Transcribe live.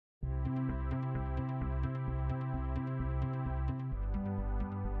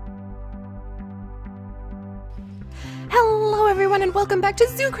Hello everyone and welcome back to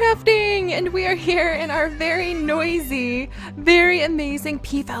Zoo Crafting! And we are here in our very noisy, very amazing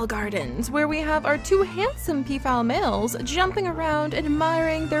peafowl gardens, where we have our two handsome peafowl males jumping around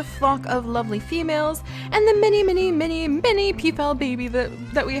admiring their flock of lovely females and the many peafowl baby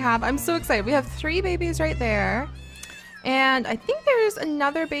that we have. I'm so excited. We have 3 babies right there. And I think there's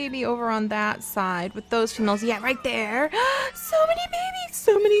another baby over on that side with those females. Yeah, right there. So many babies,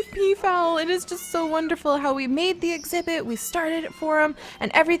 so many peafowl. It is just so wonderful how we made the exhibit, we started it for them,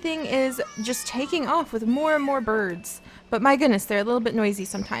 and everything is just taking off with more and more birds. But my goodness, they're a little bit noisy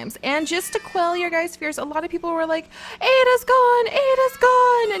sometimes. And just to quell your guys' fears, a lot of people were like, Ada's gone, Ada's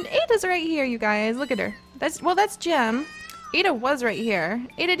gone, and Ada's right here, you guys. Look at her. That's Gem. Ada was right here.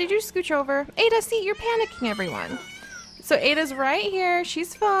 Ada, did you scooch over? Ada, see, you're panicking everyone. So Ada's right here.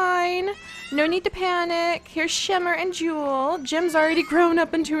 She's fine. No need to panic. Here's Shimmer and Jewel. Jim's already grown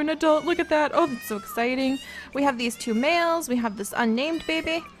up into an adult. Look at that. Oh, that's so exciting. We have these 2 males. We have this unnamed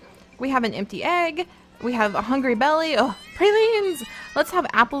baby. We have an empty egg. We have a hungry belly. Oh, pralines. Let's have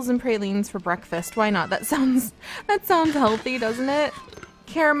apples and pralines for breakfast. Why not? That sounds healthy, doesn't it?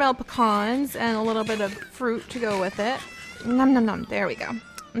 Caramel pecans and a little bit of fruit to go with it. Nom nom nom. There we go.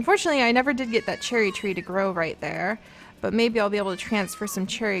 Unfortunately, I never did get that cherry tree to grow right there. But maybe I'll be able to transfer some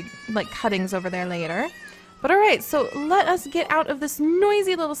cherry cuttings over there later. But alright, so let us get out of this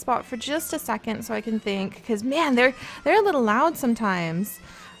noisy little spot for just a second so I can think, because man, they're a little loud sometimes.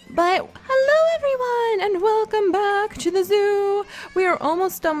 But hello everyone and welcome back to the zoo. We are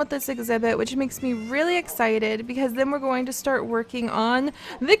almost done with this exhibit, which makes me really excited because then we're going to start working on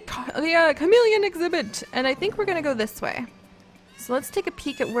the chameleon exhibit, and I think we're going to go this way. So let's take a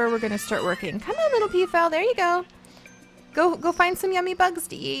peek at where we're going to start working. Come on, little peafowl, there you go. Go find some yummy bugs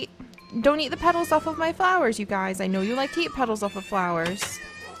to eat. Don't eat the petals off of my flowers, you guys. I know you like to eat petals off of flowers.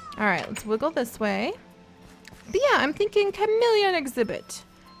 Alright, let's wiggle this way. But yeah, I'm thinking chameleon exhibit.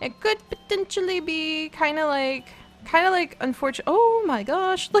 It could potentially be kind of like unfortunate. Oh my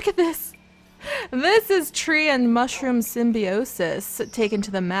gosh, look at this. This is tree and mushroom symbiosis taken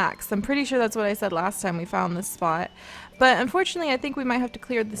to the max. I'm pretty sure that's what I said last time we found this spot. But unfortunately, I think we might have to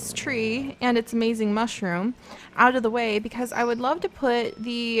clear this tree and its amazing mushroom out of the way because I would love to put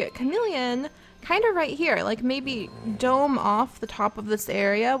the chameleon kind of right here, like maybe dome off the top of this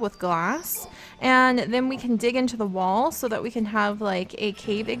area with glass, and then we can dig into the wall so that we can have like a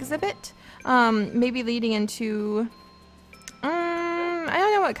cave exhibit, maybe leading into I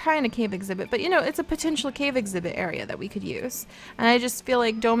don't know what kind of cave exhibit, but you know, it's a potential cave exhibit area that we could use. And I just feel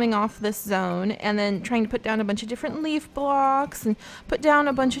like doming off this zone and then trying to put down a bunch of different leaf blocks and put down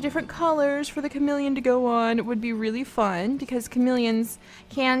a bunch of different colors for the chameleon to go on would be really fun because chameleons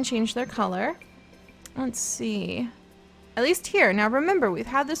can change their color. Let's see. At least here. Now remember, we've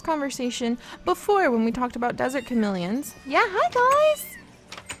had this conversation before when we talked about desert chameleons. Yeah, hi guys!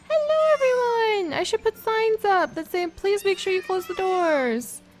 Hello everyone! I should put signs up that say, please make sure you close the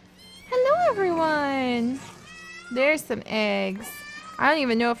doors. Hello everyone! There's some eggs. I don't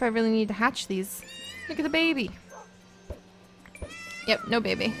even know if I really need to hatch these. Look at the baby. Yep, no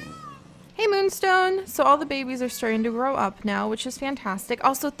baby. Hey Moonstone! So all the babies are starting to grow up now, which is fantastic.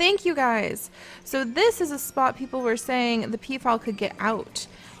 Also, thank you guys! So this is a spot people were saying the peafowl could get out.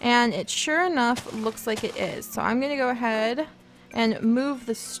 And it sure enough looks like it is. So I'm going to go ahead and move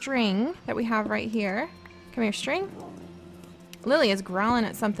the string that we have right here. Come here, string. Lily is growling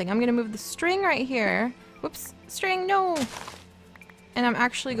at something. I'm going to move the string right here. Whoops, string, no! And I'm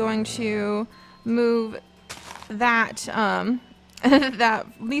actually going to move that, that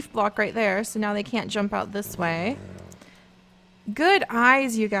leaf block right there, so now they can't jump out this way. Good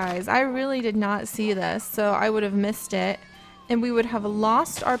eyes, you guys. I really did not see this, so I would have missed it, and we would have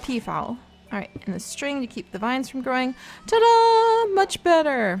lost our peafowl. Alright, and the string to keep the vines from growing. Ta-da! Much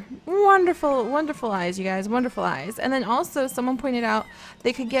better! Wonderful, wonderful eyes, you guys. Wonderful eyes. And then also, someone pointed out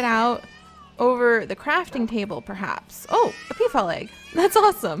they could get out over the crafting table, perhaps. Oh, a peafowl egg. That's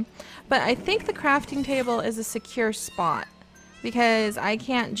awesome. But I think the crafting table is a secure spot because I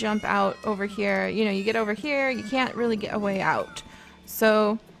can't jump out over here. You know, you get over here, you can't really get a way out.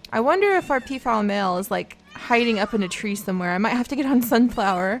 So, I wonder if our peafowl male is like hiding up in a tree somewhere. I might have to get on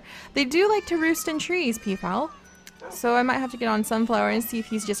Sunflower. They do like to roost in trees, peafowl. So I might have to get on Sunflower and see if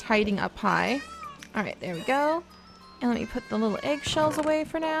he's just hiding up high. Alright, there we go. And let me put the little eggshells away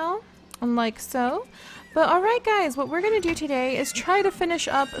for now. Like so. But alright guys, what we're going to do today is try to finish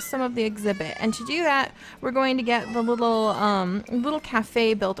up some of the exhibit. And to do that, we're going to get the little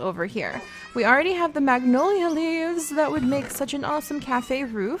cafe built over here. We already have the magnolia leaves that would make such an awesome cafe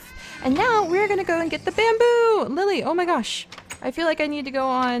roof. And now we're going to go and get the bamboo! Lily, oh my gosh. I feel like I need to go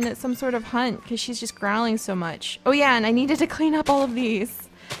on some sort of hunt because she's just growling so much. Oh yeah, and I needed to clean up all of these.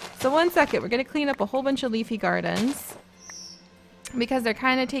 So 1 second, we're going to clean up a whole bunch of leafy gardens because they're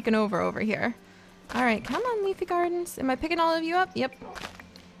kind of taken over here. All right, come on, leafy gardens. Am I picking all of you up? Yep.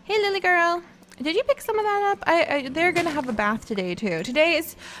 Hey, Lily girl. Did you pick some of that up? They're going to have a bath today, too. Today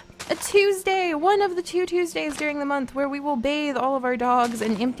is a Tuesday, one of the 2 Tuesdays during the month where we will bathe all of our dogs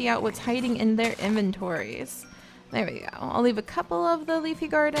and empty out what's hiding in their inventories. There we go. I'll leave a couple of the leafy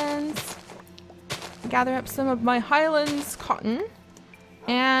gardens. Gather up some of my Highlands cotton.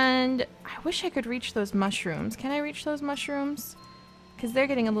 And I wish I could reach those mushrooms. Can I reach those mushrooms? Because they're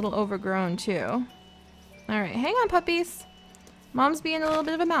getting a little overgrown, too. Alright, hang on, puppies. Mom's being a little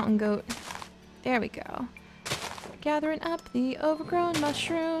bit of a mountain goat. There we go. Gathering up the overgrown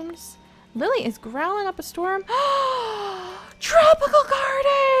mushrooms. Lily is growling up a storm. Tropical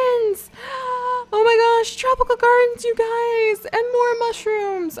gardens! Oh my gosh, tropical gardens, you guys! And more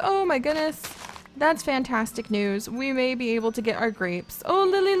mushrooms! Oh my goodness. That's fantastic news. We may be able to get our grapes. Oh,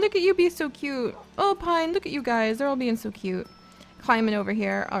 Lily, look at you be so cute. Oh, Pine, look at you guys. They're all being so cute. Climbing over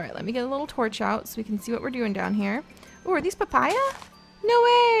here. All right, let me get a little torch out so we can see what we're doing down here. Oh, are these papaya? No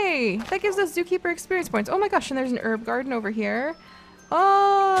way! That gives us zookeeper experience points. Oh my gosh, and there's an herb garden over here.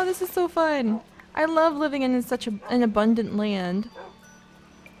 Oh, this is so fun. I love living in such an abundant land.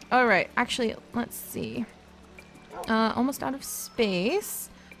 All right, actually, let's see. Almost out of space.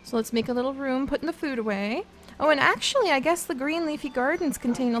 So let's make a little room, putting the food away. Oh, and actually, I guess the green leafy gardens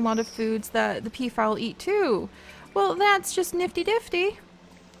contain a lot of foods that the peafowl eat too. Well, that's just nifty-difty.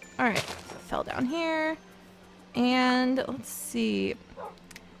 All right, fell down here. And let's see.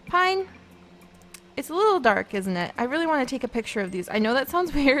 Pine, it's a little dark, isn't it? I really want to take a picture of these. I know that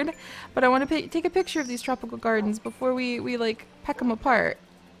sounds weird, but I want to take a picture of these tropical gardens before we like peck them apart.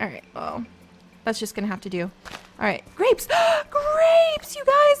 All right, well, that's just gonna have to do. All right, grapes! Grapes, you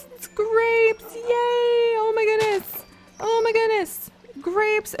guys! It's grapes! Yay! Oh my goodness! Oh my goodness!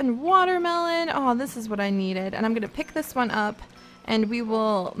 Grapes and watermelon. Oh, this is what I needed. And I'm gonna pick this one up, and we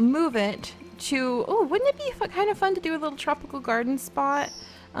will move it to. Oh, wouldn't it be kind of fun to do a little tropical garden spot?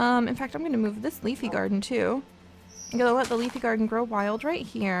 In fact, I'm gonna move this leafy garden too. I'm gonna let the leafy garden grow wild right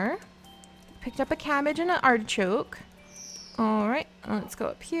here. Picked up a cabbage and an artichoke. All right, let's go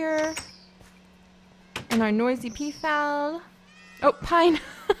up here. And our noisy peafowl. Oh, Pine.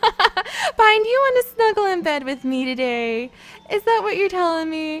 Pine, do you want to snuggle in bed with me today? Is that what you're telling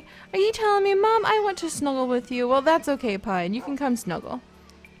me? Are you telling me, Mom, I want to snuggle with you? Well, that's okay, Pine. You can come snuggle.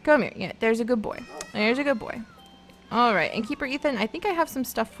 Come here. Yeah, there's a good boy. There's a good boy. All right, and Keeper Ethan, I think I have some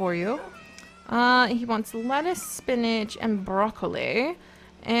stuff for you. He wants lettuce, spinach, and broccoli.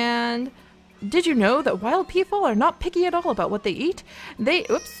 And did you know that wild peafowl are not picky at all about what they eat?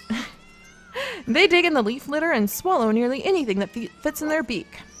 Oops. They dig in the leaf litter and swallow nearly anything that fits in their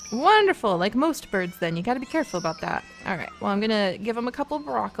beak. Wonderful, like most birds then. You gotta be careful about that. Alright, well I'm gonna give them a couple of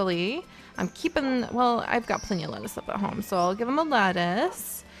broccoli. Well, I've got plenty of lettuce up at home, so I'll give them a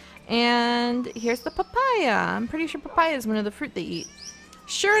lettuce. And here's the papaya. I'm pretty sure papaya is one of the fruit they eat.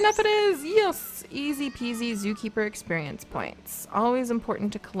 Sure enough it is! Yes! Easy peasy zookeeper experience points. Always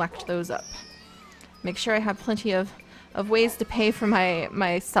important to collect those up. Make sure I have plenty of ways to pay for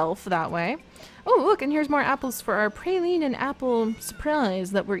myself that way. Oh, look, and here's more apples for our praline and apple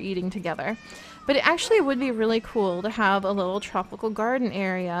surprise that we're eating together. But it actually would be really cool to have a little tropical garden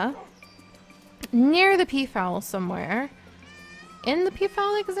area near the peafowl somewhere. In the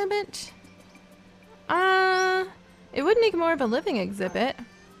peafowl exhibit? It would make more of a living exhibit.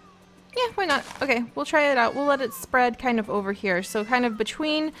 Yeah, why not? Okay, we'll try it out. We'll let it spread kind of over here. So kind of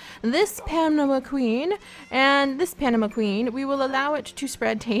between this Panama Queen and this Panama Queen, we will allow it to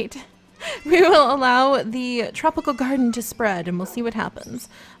spread, Tate. We will allow the tropical garden to spread, and we'll see what happens.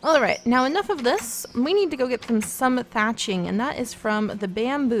 All right, now enough of this. We need to go get some thatching, and that is from the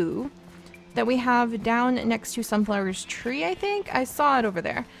bamboo that we have down next to Sunflower's tree, I think. I saw it over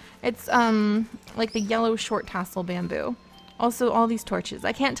there. It's like the yellow short tassel bamboo. Also, all these torches.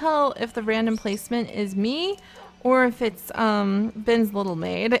 I can't tell if the random placement is me or if it's Ben's little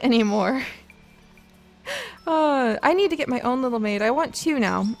maid anymore. I need to get my own little maid. I want 2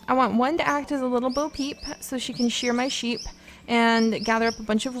 now. I want one to act as a little Bo Peep so she can shear my sheep and gather up a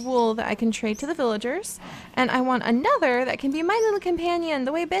bunch of wool that I can trade to the villagers. And I want another that can be my little companion,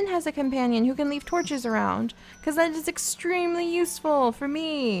 the way Ben has a companion who can leave torches around. Because that is extremely useful for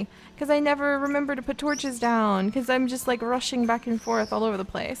me. Because I never remember to put torches down. Because I'm just like rushing back and forth all over the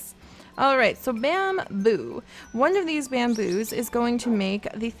place. Alright, so bamboo. One of these bamboos is going to make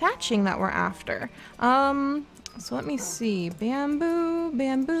the thatching that we're after. So let me see. Bamboo,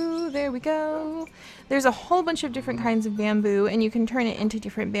 bamboo, there we go. There's a whole bunch of different kinds of bamboo, and you can turn it into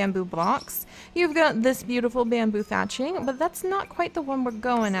different bamboo blocks. You've got this beautiful bamboo thatching, but that's not quite the one we're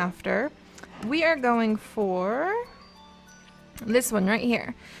going after. We are going for this one right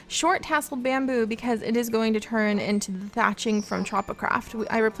here. Short tasseled bamboo, because it is going to turn into the thatching from Tropicraft.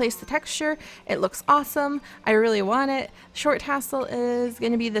 I replaced the texture. It looks awesome. I really want it. Short tassel is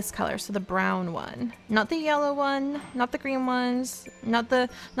going to be this color, so the brown one. Not the yellow one, not the green ones, not the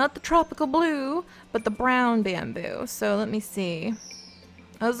tropical blue, but the brown bamboo. So let me see.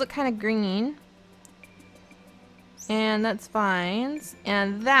 Those look kind of green. And that's vines.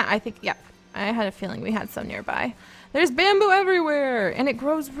 And that, I think, yeah, I had a feeling we had some nearby. There's bamboo everywhere, and it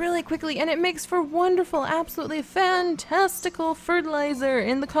grows really quickly, and it makes for wonderful, absolutely fantastical fertilizer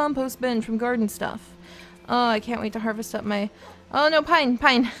in the compost bin from Garden Stuff. Oh, I can't wait to harvest up my... Oh no, Pine,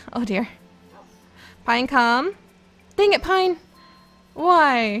 Pine. Oh dear. Pine, come. Dang it, Pine.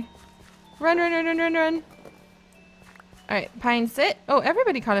 Why? Run, run, run, run, run, run. Alright, Pine, sit. Oh,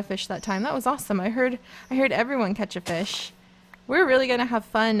 everybody caught a fish that time. That was awesome. I heard everyone catch a fish. We're really gonna have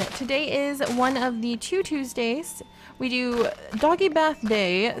fun. Today is one of the 2 Tuesdays. We do Doggy Bath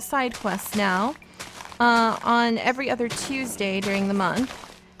Day side quests now on every other Tuesday during the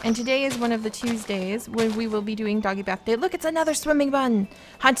month. And today is one of the Tuesdays when we will be doing Doggy Bath Day. Look, it's another swimming bun!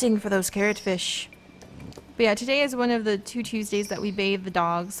 Hunting for those carrot fish. But yeah, today is one of the 2 Tuesdays that we bathe the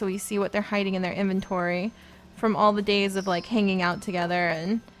dogs, so we see what they're hiding in their inventory from all the days of like hanging out together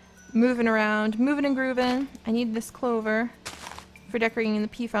and moving around, moving and grooving. I need this clover for decorating the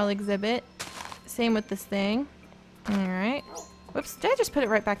Peafowl exhibit. Same with this thing. Alright. Whoops, did I just put it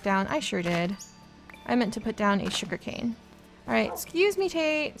right back down? I sure did. I meant to put down a sugarcane. Alright, excuse me,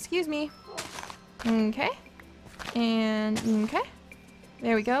 Tate. Excuse me. Okay. And, okay.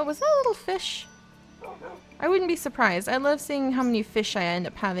 There we go. Was that a little fish? I wouldn't be surprised. I love seeing how many fish I end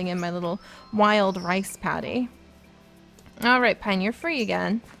up having in my little wild rice paddy. Alright, Pine, you're free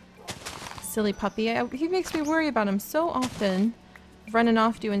again. Silly puppy. He makes me worry about him so often. Running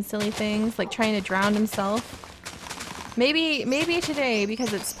off doing silly things, like trying to drown himself. Maybe today,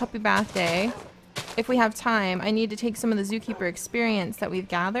 because it's puppy bath day, if we have time, I need to take some of the zookeeper experience that we've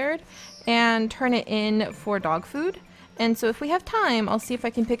gathered and turn it in for dog food. And so if we have time, I'll see if I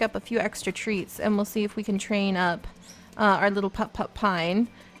can pick up a few extra treats, and we'll see if we can train up our little pup Pine,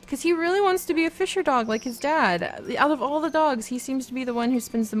 because he really wants to be a fisher dog like his dad. Out of all the dogs, he seems to be the one who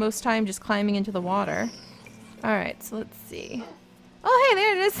spends the most time just climbing into the water. Alright, so let's see. Oh, hey,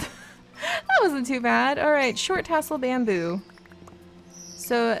 there it is. That wasn't too bad. Alright, short tassel bamboo.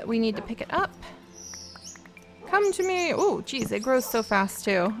 So we need to pick it up. Come to me. Oh, geez, it grows so fast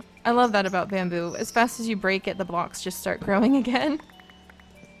too. I love that about bamboo. As fast as you break it, the blocks just start growing again.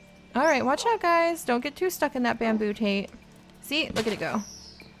 Alright, watch out, guys. Don't get too stuck in that bamboo, Tate. See? Look at it go.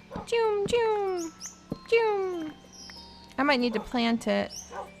 Joom, joom, joom. I might need to plant it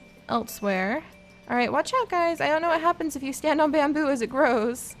elsewhere. Alright, watch out, guys. I don't know what happens if you stand on bamboo as it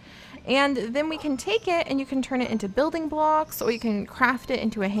grows. And then we can take it and you can turn it into building blocks, or you can craft it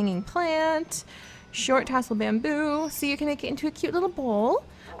into a hanging plant. Short tassel bamboo, so you can make it into a cute little bowl.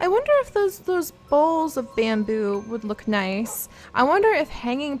 I wonder if those bowls of bamboo would look nice. I wonder if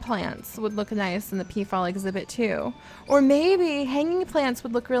hanging plants would look nice in the Peafowl exhibit too. Or maybe hanging plants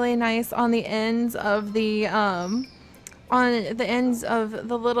would look really nice on the ends of the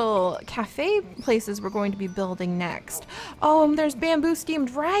little cafe places we're going to be building next. Oh, there's bamboo steamed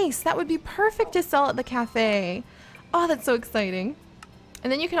rice. That would be perfect to sell at the cafe. Oh, that's so exciting.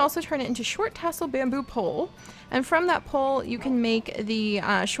 And then you can also turn it into short tassel bamboo pole. And from that pole, you can make the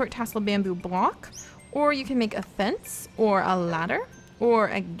short tassel bamboo block, or you can make a fence, or a ladder, or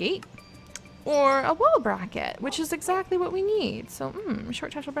a gate, or a wall bracket, which is exactly what we need. So,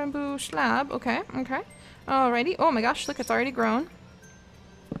 short tassel bamboo slab. Okay, okay. Alrighty. Oh my gosh, look, it's already grown.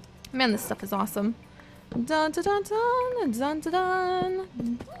 Man, this stuff is awesome. Dun dun dun dun dun dun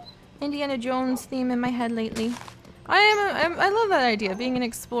dun. Indiana Jones theme in my head lately. I love that idea, being an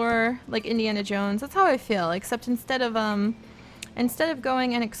explorer like Indiana Jones. That's how I feel, except instead of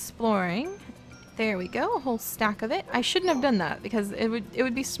going and exploring, there we go, a whole stack of it. I shouldn't have done that, because it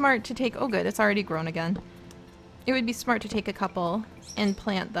would be smart to take, oh good, it's already grown again. It would be smart to take a couple and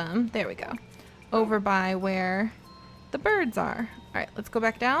plant them, there we go, over by where the birds are. Alright, let's go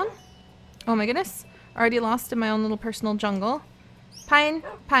back down. Oh my goodness, already lost in my own little personal jungle. Pine,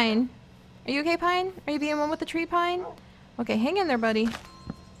 Pine. Are you okay, Pine? Are you being one with the tree, Pine? Okay, hang in there, buddy.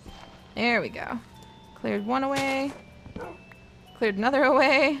 There we go. Cleared one away. Cleared another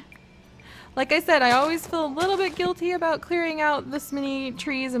away. Like I said, I always feel a little bit guilty about clearing out this many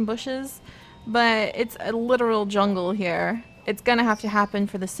trees and bushes. but it's a literal jungle here. It's gonna have to happen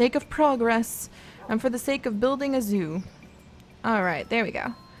for the sake of progress and for the sake of building a zoo. Alright, there we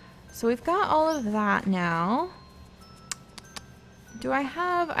go. So we've got all of that now. Do I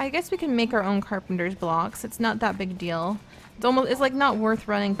have... I guess we can make our own carpenter's blocks. It's not that big a deal. It's like not worth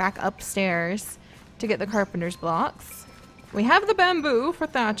running back upstairs to get the carpenter's blocks. We have the bamboo for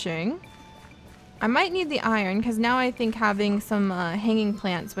thatching. I might need the iron because now I think having some hanging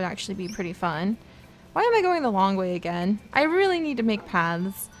plants would actually be pretty fun. Why am I going the long way again? I really need to make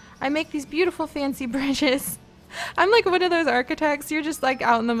paths. I make these beautiful fancy bridges. I'm like one of those architects. You're just like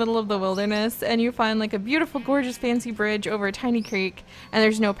out in the middle of the wilderness and you find like a beautiful, gorgeous, fancy bridge over a tiny creek and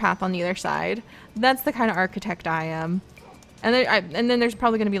there's no path on either side. That's the kind of architect I am. And then there's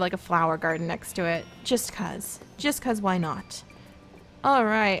probably going to be like a flower garden next to it. Just cause. Just cause why not?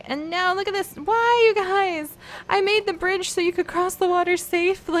 Alright, and now look at this. Why, you guys? I made the bridge so you could cross the water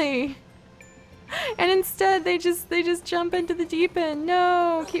safely. And instead, they just jump into the deep end.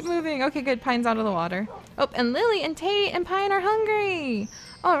 No, keep moving. Okay, good. Pine's out of the water. Oh, and Lily and Tate and Pine are hungry.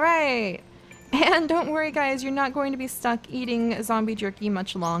 All right. And don't worry, guys. You're not going to be stuck eating zombie jerky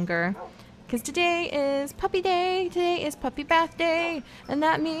much longer. Because today is puppy day. Today is puppy bath day. And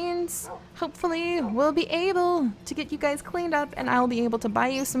that means, hopefully, we'll be able to get you guys cleaned up. And I'll be able to buy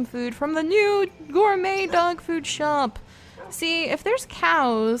you some food from the new gourmet dog food shop. See, if there's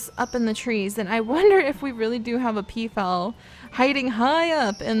cows up in the trees, then I wonder if we really do have a peafowl hiding high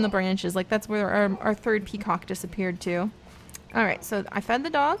up in the branches. Like that's where our third peacock disappeared to. Alright, so I fed the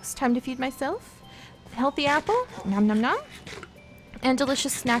dogs. Time to feed myself. Healthy apple. Nom nom nom. And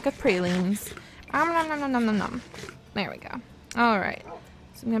delicious snack of pralines. Nom nom nom nom nom nom nom. There we go. Alright.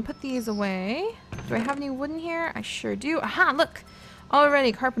 So I'm going to put these away. Do I have any wood in here? I sure do. Aha, look!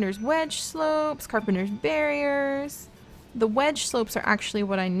 Already carpenter's wedge slopes, carpenter's barriers. The wedge slopes are actually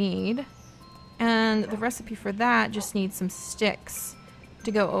what I need. And the recipe for that just needs some sticks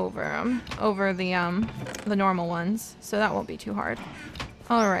to go over them, over the normal ones. So that won't be too hard.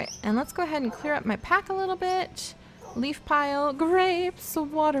 Alright, and let's go ahead and clear up my pack a little bit. Leaf pile, grapes,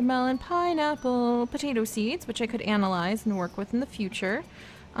 watermelon, pineapple, potato seeds, which I could analyze and work with in the future.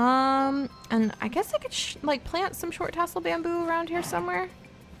 And I guess I could like plant some short tassel bamboo around here somewhere.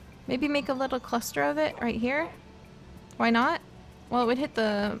 Maybe make a little cluster of it right here. Why not? Well, it would hit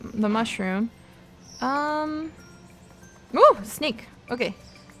the mushroom. Ooh, snake. Okay.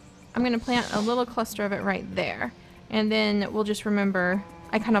 I'm gonna plant a little cluster of it right there. And then we'll just remember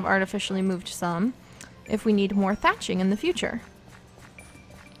I kind of artificially moved some if we need more thatching in the future.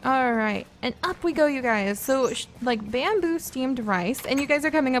 Alright, and up we go, you guys. So, like, bamboo steamed rice. And you guys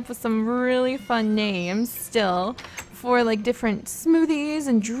are coming up with some really fun names still for, like, different smoothies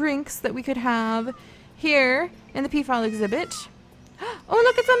and drinks that we could have here in the Peafowl exhibit. Oh,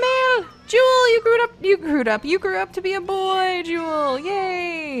 look, it's a male! Jewel, you grew up to be a boy, Jewel!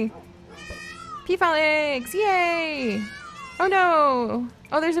 Yay! Peafowl eggs, yay! Oh no!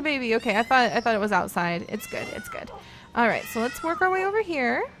 Oh, there's a baby. Okay, I thought it was outside. It's good, it's good. Alright, so let's work our way over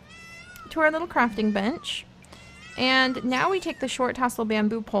here to our little crafting bench. And now we take the short tassel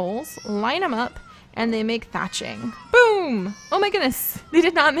bamboo poles, line them up, and they make thatching. Boom! Oh my goodness, they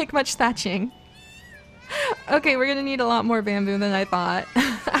did not make much thatching. Okay, we're gonna need a lot more bamboo than I thought.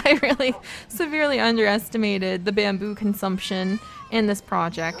 I really severely underestimated the bamboo consumption in this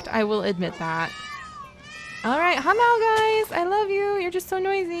project. I will admit that. Alright, hello guys! I love you! You're just so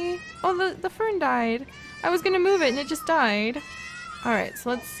noisy. Oh, the fern died. I was gonna move it and it just died. Alright,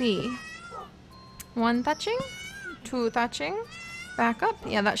 so let's see. 1 thatching. 2 thatching. Back up.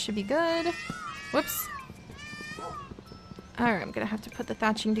 Yeah, that should be good. Whoops. Alright, I'm gonna have to put the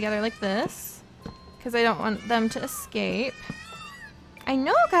thatching together like this. Because I don't want them to escape. I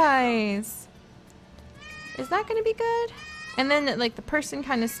know, guys! Is that gonna be good? And then, like, the person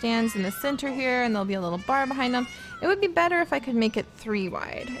kind of stands in the center here, and there'll be a little bar behind them. It would be better if I could make it 3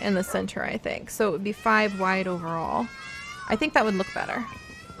 wide in the center, I think. So it would be 5 wide overall. I think that would look better.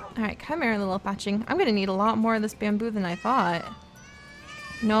 Alright, come here, little thatching. I'm gonna need a lot more of this bamboo than I thought.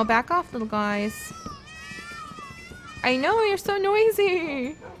 No, back off, little guys. I know, you're so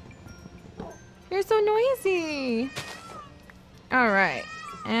noisy! You're so noisy! Alright,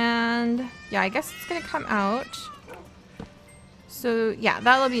 and yeah, I guess it's gonna come out. So yeah,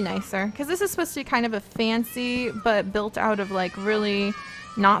 that'll be nicer. Because this is supposed to be kind of a fancy, but built out of like really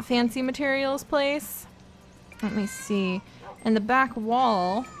not fancy materials place. Let me see. And the back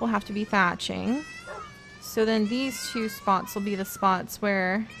wall will have to be thatching. So then these 2 spots will be the spots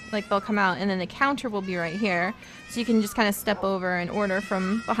where like they'll come out, and then the counter will be right here. So you can just kind of step over and order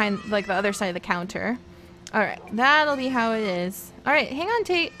from behind like the other side of the counter. Alright, that'll be how it is. Alright, hang on,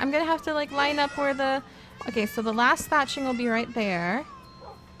 Tate. I'm gonna have to like line up where the... Okay, so the last thatching will be right there.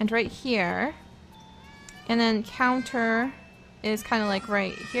 And right here. And then counter is kind of like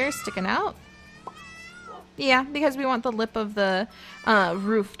right here, sticking out. Yeah, because we want the lip of the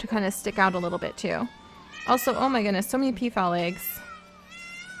roof to kind of stick out a little bit too. Also, oh my goodness, so many peafowl eggs.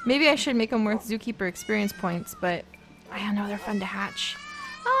 Maybe I should make them worth zookeeper experience points, but I don't know, they're fun to hatch.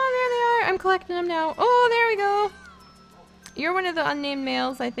 Oh, there they are. I'm collecting them now. Oh, there we go. You're one of the unnamed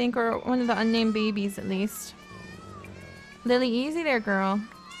males, I think, or one of the unnamed babies at least. Lily, easy there, girl.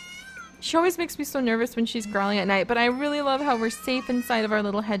 She always makes me so nervous when she's growling at night, but I really love how we're safe inside of our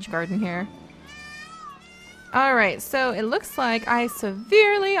little hedge garden here. Alright, so it looks like I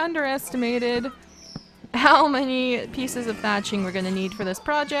severely underestimated how many pieces of thatching we're going to need for this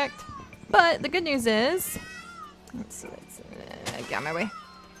project. But the good news is... Let's see, get out of my way.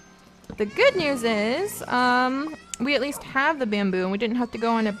 The good news is, we at least have the bamboo and we didn't have to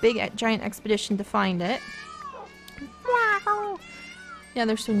go on a big, giant expedition to find it. Wow. Yeah,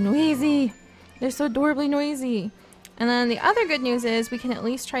 they're so noisy. They're so adorably noisy. And then the other good news is we can at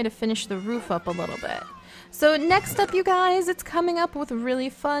least try to finish the roof up a little bit. So next up, you guys, it's coming up with really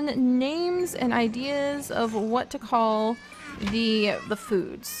fun names and ideas of what to call the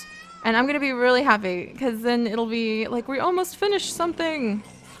foods. And I'm going to be really happy because then it'll be like we almost finished something.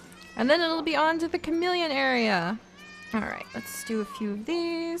 And then it'll be on to the chameleon area. Alright, let's do a few of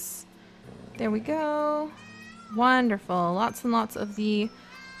these. There we go. Wonderful. Lots and lots of the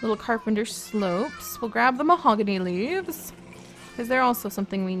little carpenter slopes. We'll grab the mahogany leaves because they're also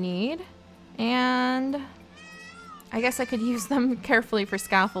something we need. And I guess I could use them carefully for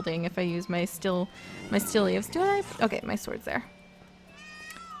scaffolding if I use my steel leaves. Do I? Okay, my sword's there.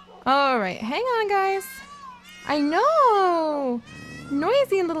 Alright, hang on, guys. I know!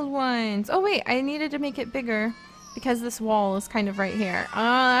 Noisy little ones. Oh, wait, I needed to make it bigger because this wall is kind of right here. Oh,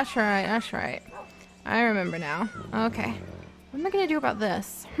 that's right, that's right. I remember now. Okay. What am I going to do about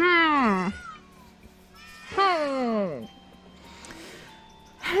this?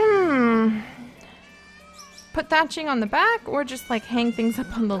 Put thatching on the back or just like hang things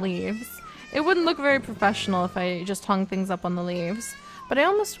up on the leaves? It wouldn't look very professional if I just hung things up on the leaves. But I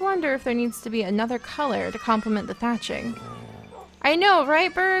almost wonder if there needs to be another color to complement the thatching. I know,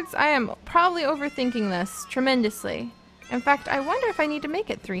 right, birds? I am probably overthinking this tremendously. In fact, I wonder if I need to make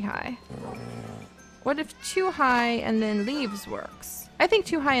it 3 high. What if 2 high and then leaves works? I think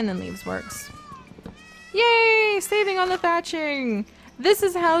 2 high and then leaves works. Yay! Saving on the thatching! This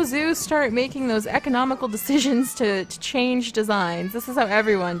is how zoos start making those economical decisions to change designs. This is how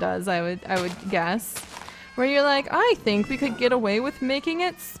everyone does, I would guess. Where you're like, I think we could get away with making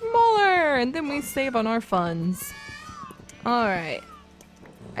it smaller, and then we save on our funds. Alright.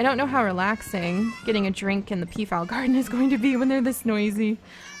 I don't know how relaxing getting a drink in the peafowl garden is going to be when they're this noisy.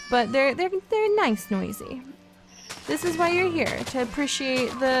 But they're nice noisy. This is why you're here, to appreciate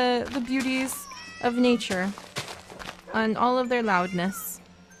the beauties of nature and all of their loudness.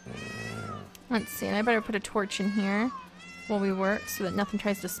 Let's see, and I better put a torch in here while we work so that nothing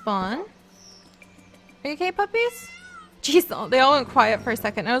tries to spawn. Are you okay, puppies? Jeez, they all went quiet for a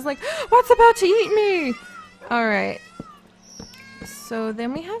second. I was like, what's about to eat me? Alright. So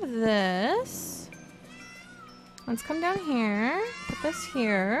then we have this. Let's come down here. Put this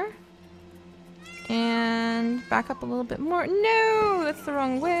here. And back up a little bit more. No! That's the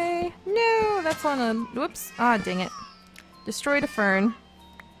wrong way. No! That's on a... Whoops. Ah, dang it. Destroyed a fern.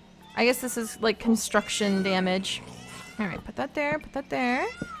 I guess this is like construction damage. Alright, put that there. Put that there.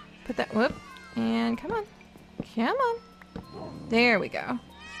 Put that... Whoop. And come on. Come on. There we go.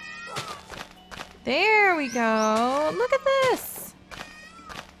 There we go. Look at this.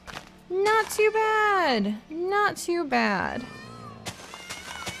 Not too bad. Not too bad.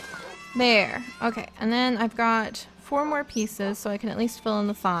 There. Okay, and then I've got 4 more pieces so I can at least fill in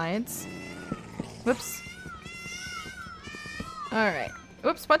the sides. Whoops. Alright.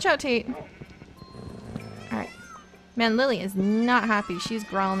 Oops, watch out, Tate. Alright. Man, Lily is not happy. She's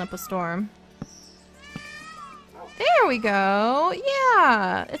growling up a storm. There we go.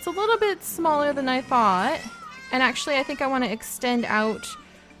 Yeah, it's a little bit smaller than I thought. And actually, I think I want to extend out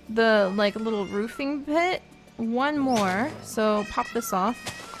the like little roofing bit 1 more. So pop this off.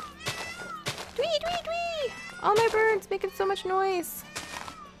 Dwee, dwee, dwee! All my birds making so much noise.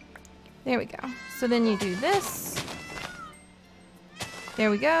 There we go. So then you do this.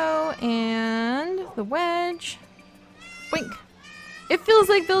 There we go. And the wedge. Wink. It feels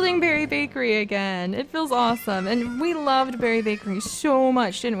like building Berry Bakery again. It feels awesome. And we loved Berry Bakery so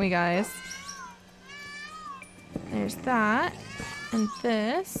much, didn't we, guys? There's that. And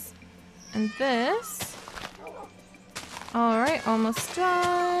this. And this. Alright, almost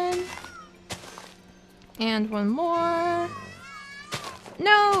done. And one more.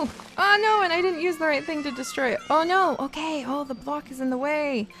 No! Oh no, and I didn't use the right thing to destroy it. Oh no, okay. Oh, the block is in the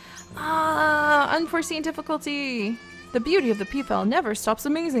way. Ah, unforeseen difficulty. The beauty of the peafowl never stops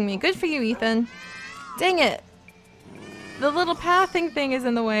amazing me. Good for you, Ethan. Dang it. The little pathing thing is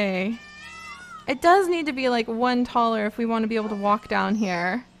in the way. It does need to be like one taller if we want to be able to walk down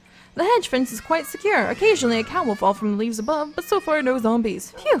here. The hedge fence is quite secure. Occasionally a cow will fall from the leaves above, but so far no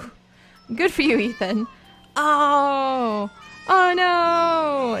zombies. Phew. Good for you, Ethan. Oh. Oh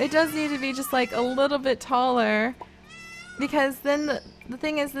no. It does need to be just like a little bit taller. Because then the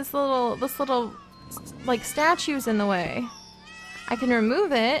thing is this little like statue's in the way. I can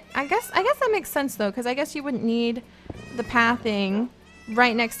remove it. I guess that makes sense though, because I guess you wouldn't need the pathing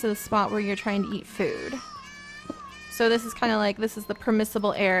right next to the spot where you're trying to eat food. So this is kind of like, this is the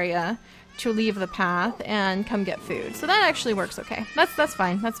permissible area to leave the path and come get food. So that actually works okay. That's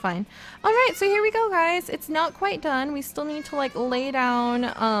fine. That's fine. All right, so here we go, guys. It's not quite done. We still need to like lay down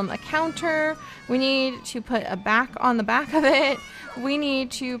a counter. We need to put a back on the back of it. We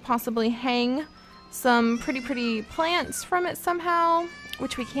need to possibly hang some pretty plants from it somehow,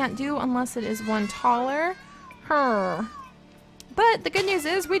 which we can't do unless it is one taller. But the good news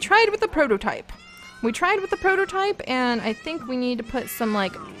is we tried with the prototype. And I think we need to put some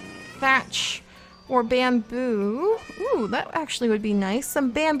like thatch or bamboo. Ooh, that actually would be nice.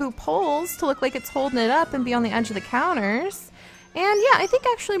 Some bamboo poles to look like it's holding it up and be on the edge of the counters. And yeah, I think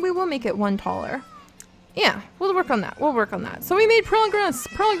actually we will make it one taller. Yeah, we'll work on that. So we made progress.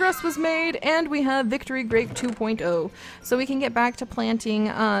 Progress was made, and we have Victory Grape 2.0. So we can get back to planting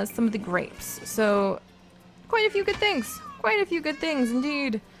some of the grapes. So quite a few good things. Quite a few good things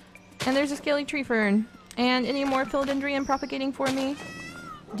indeed. And there's a scaly tree fern. And any more philodendron propagating for me?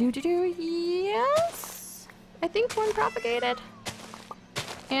 Yes. I think one propagated.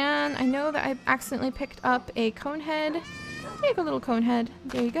 And I know that I accidentally picked up a conehead. Take a little conehead.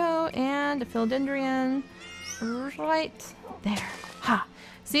 There you go. And a philodendron right there. Ha!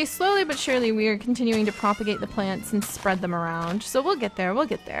 See, slowly but surely we are continuing to propagate the plants and spread them around. So we'll get there.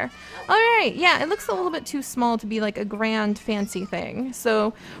 Alright, yeah, it looks a little bit too small to be like a grand fancy thing.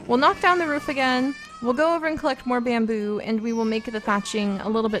 So we'll knock down the roof again. We'll go over and collect more bamboo, and we will make the thatching a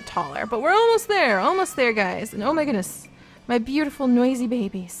little bit taller. But we're almost there, guys. And oh my goodness, my beautiful noisy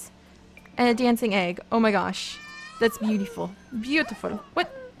babies. And a dancing egg. Oh my gosh. That's beautiful. Beautiful.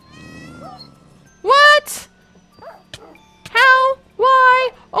 What? What? How? Why?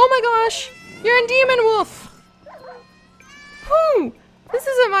 Oh my gosh! You're a demon wolf! Whew! This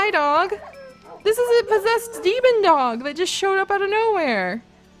isn't my dog. This is a possessed demon dog that just showed up out of nowhere.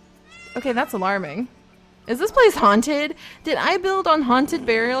 Okay, that's alarming. Is this place haunted? Did I build on haunted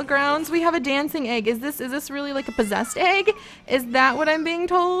burial grounds? We have a dancing egg. Is this really like a possessed egg? Is that what I'm being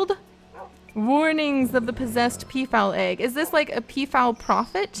told? Warnings of the possessed peafowl egg. Is this like a peafowl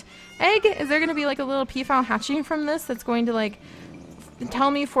prophet egg? Is there going to be like a little peafowl hatching from this that's going to like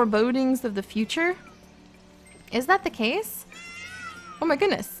tell me forebodings of the future? Is that the case? Oh my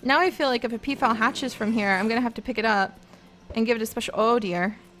goodness. Now I feel like if a peafowl hatches from here, I'm going to have to pick it up and give it a special, oh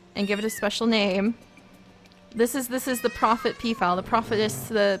dear, and give it a special name. This is the prophet peafowl, the prophetess,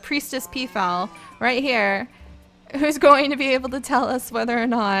 the priestess peafowl right here, who's going to be able to tell us whether or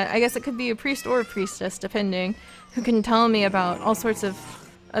not, I guess it could be a priest or a priestess, depending, who can tell me about all sorts of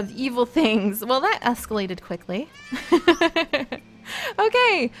evil things. Well, that escalated quickly.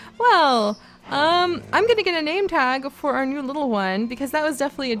 Okay, well, I'm gonna get a name tag for our new little one, because that was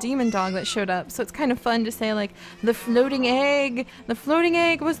definitely a demon dog that showed up, so it's kind of fun to say, like, the floating egg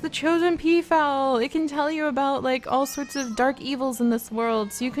was the chosen peafowl. It can tell you about, like, all sorts of dark evils in this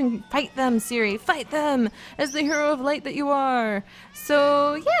world, so you can fight them, Seri. Fight them as the hero of light that you are.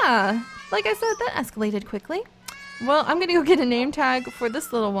 So, yeah, like I said, that escalated quickly. Well, I'm gonna go get a name tag for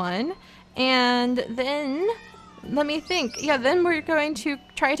this little one, and then... let me think. Yeah, then we're going to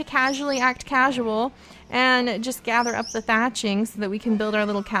try to casually act casual and just gather up the thatching so that we can build our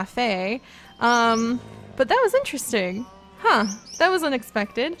little cafe. But that was interesting. Huh, that was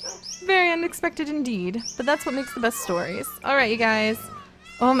unexpected. Very unexpected indeed. But that's what makes the best stories. Alright, you guys.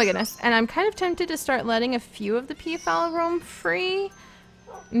 Oh my goodness. And I'm kind of tempted to start letting a few of the peafowl roam free.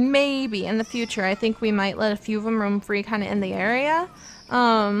 Maybe in the future. I think we might let a few of them roam free kind of in the area.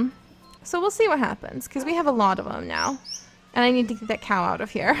 So we'll see what happens, because we have a lot of them now. And I need to get that cow out of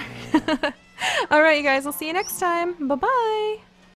here. Alright, you guys, I'll see you next time. Bye-bye!